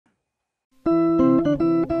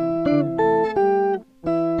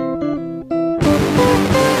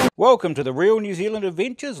Welcome to the Real New Zealand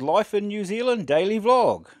Adventures Life in New Zealand daily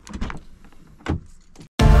vlog.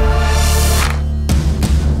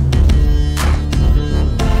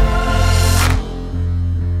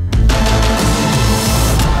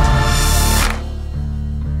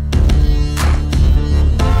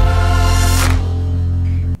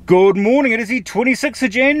 Good morning, it is the 26th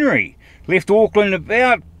of January. Left Auckland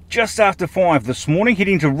about just after 5 this morning,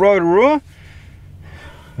 heading to Rotorua.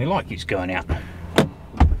 The light keeps going out.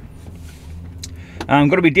 I'm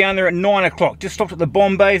going to be down there at 9 o'clock. Just stopped at the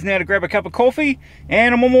Bombays now to grab a cup of coffee,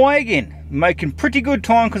 and I'm on my way again. Making pretty good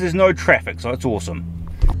time because there's no traffic, so it's awesome.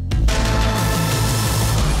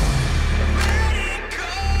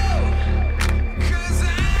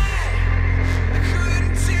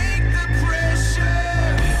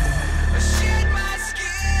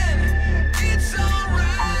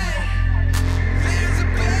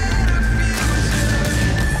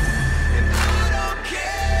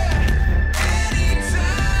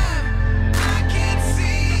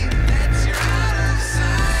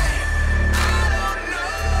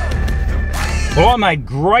 Well, I made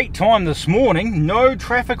great time this morning, no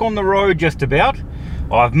traffic on the road just about.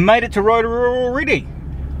 I've made it to Rotorua already.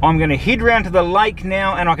 I'm going to head round to the lake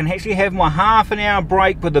now and I can actually have my half an hour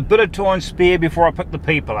break with a bit of time spare before I pick the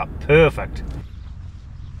people up. Perfect.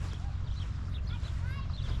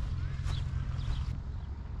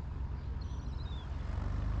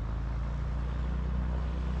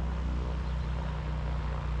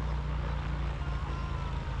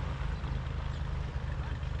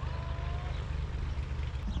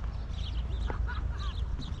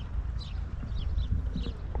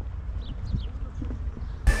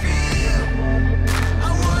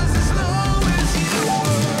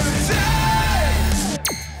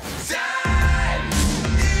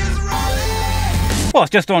 Well,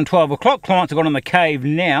 it's just on 12 o'clock, clients have gone in the cave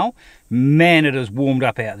now. Man, it is warmed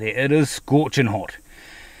up out there. It is scorching hot.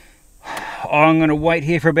 I'm going to wait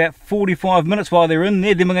here for about 45 minutes while they're in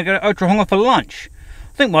there, then we're going to go to Rotorua for lunch.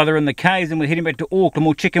 I think while they're in the caves, then we're heading back to Auckland,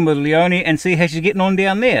 we'll check in with Leone and see how she's getting on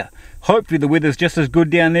down there. Hopefully the weather's just as good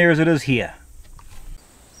down there as it is here.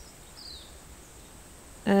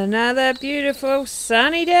 Another beautiful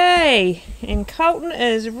sunny day, and Colton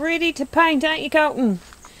is ready to paint, aren't you, Colton?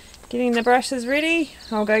 Getting the brushes ready,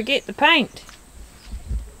 I'll go get the paint.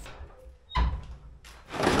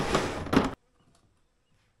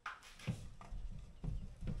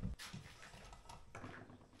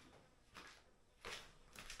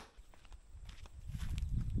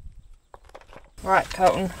 Right,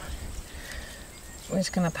 Colton, we're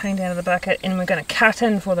just going to paint out of the bucket and we're going to cut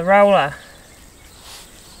in for the roller.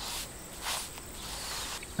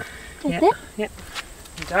 Yep, yep.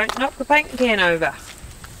 Don't knock the paint can over.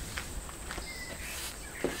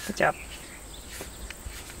 Good job.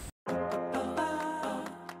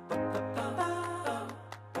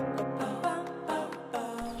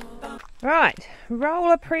 Right,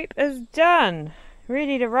 roller prep is done.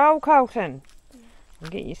 Ready to roll, Colton. I'll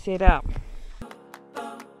get you set up.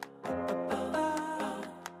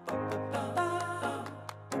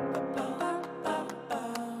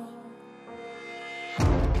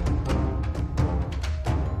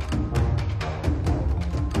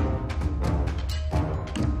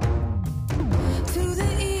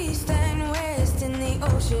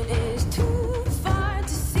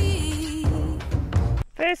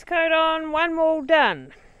 First coat on, one wall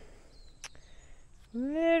done.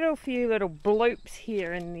 Few little bloops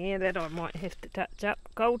here and there that I might have to touch up,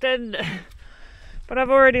 Colton. But I've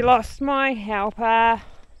already lost my helper.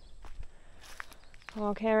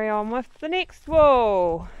 I'll carry on with the next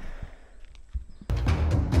wall.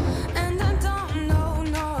 And I don't know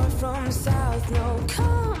north from south, no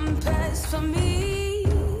compass for me.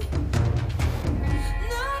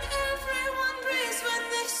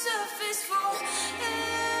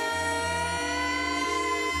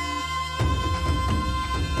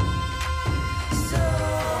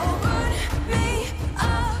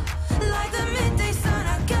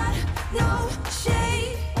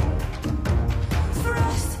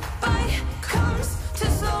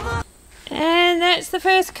 And that's the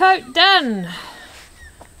first coat done.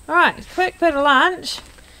 Alright, quick bit of lunch.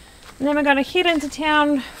 And then we're going to head into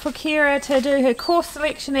town for Kira to do her course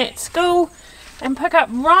selection at school and pick up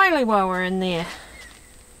Riley while we're in there.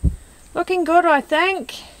 Looking good, I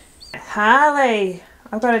think. Harley,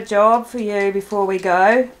 I've got a job for you before we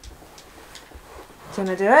go. Do you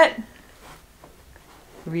want to do it?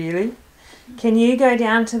 Really? Can you go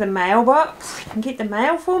down to the mailbox and get the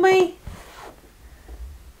mail for me?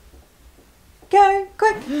 Go,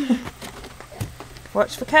 quick!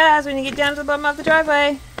 Watch for cars when you get down to the bottom of the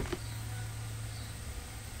driveway.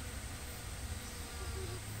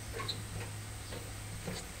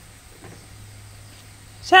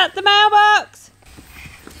 Shut the mailbox!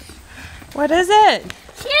 What is it?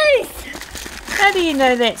 Shoes! How do you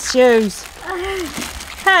know that's shoes?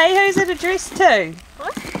 Hey, who's it addressed to?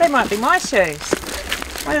 What? They might be my shoes.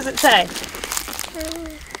 What does it say?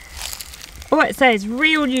 Oh, it says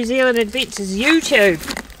Real New Zealand Adventures YouTube,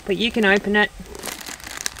 but you can open it.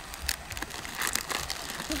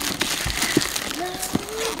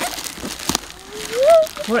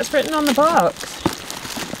 What's written on the box?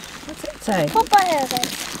 What's it say?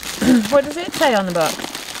 What does it say on the box?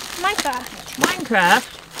 Minecraft. Minecraft?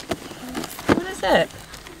 What is it?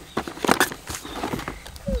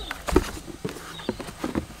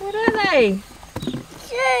 What are they?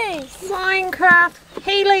 Shoes. Minecraft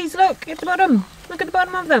Heelys, look at the bottom. Look at the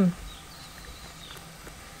bottom of them.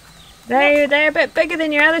 They're a bit bigger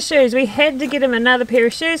than your other shoes. We had to get him another pair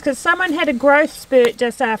of shoes because someone had a growth spurt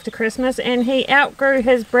just after Christmas and he outgrew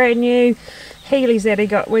his brand new Heelys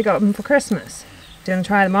that we got him for Christmas. Do you want to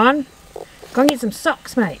try them on? Go and get some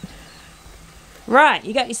socks, mate. Right,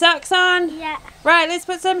 you got your socks on? Yeah. Right, let's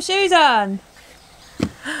put some shoes on.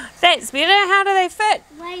 That's better. How do they fit?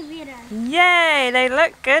 Way better. Yay, they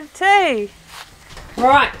look good too.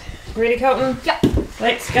 Right, ready, Colton? Yeah.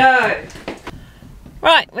 Let's go.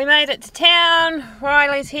 Right, we made it to town.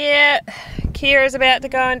 Riley's here. Kira's about to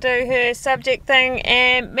go and do her subject thing,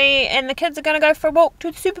 and me and the kids are going to go for a walk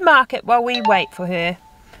to the supermarket while we wait for her.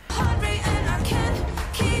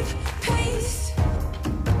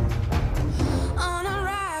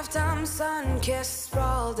 Sun-kissed,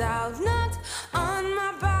 sprawled out, not on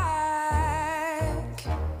my back.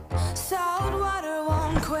 Salt water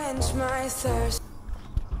won't quench my thirst.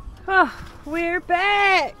 Oh, we're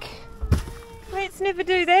back. Let's never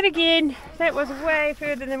do that again. That was way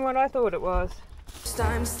further than what I thought it was.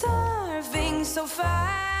 I'm starving so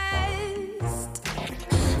fast.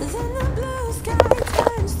 Then the blue sky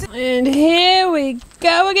turns to... And here we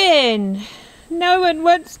go again. No one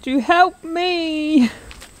wants to help me.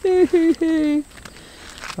 Oh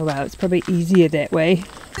wow, it's probably easier that way.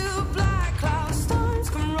 black cloud storms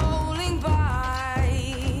come rolling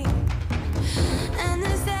by. And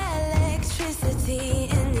there's electricity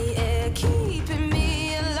in the air keeping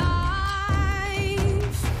me alive.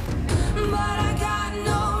 But I got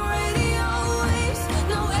no radio waves,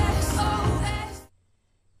 no SOS.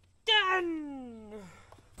 Done!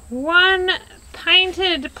 One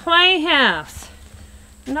painted playhouse.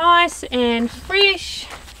 Nice and fresh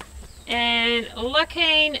and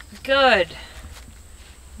looking good.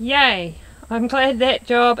 Yay, I'm glad that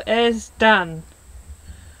job is done.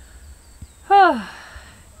 Oh,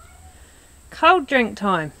 cold drink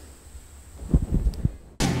time.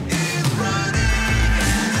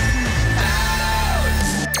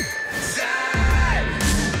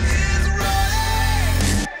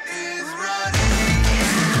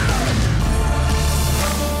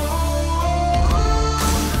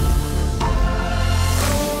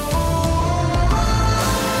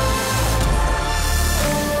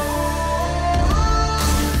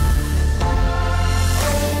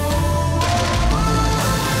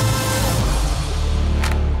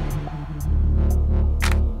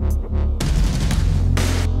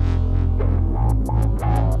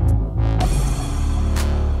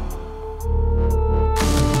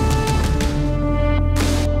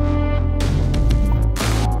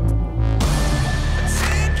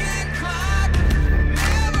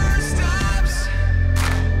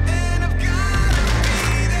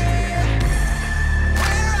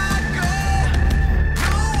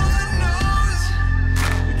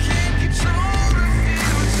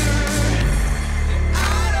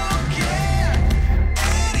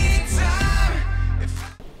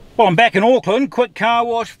 Well, I'm back in Auckland, quick car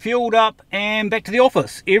wash, fueled up and back to the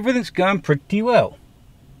office. Everything's going pretty well.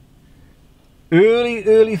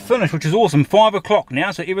 Early finish, which is awesome. 5 o'clock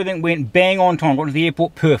now, so everything went bang on time. Got to the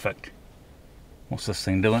airport perfect. What's this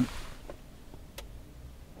thing doing?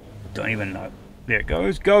 Don't even know. There it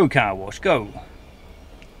goes. Go car wash, go.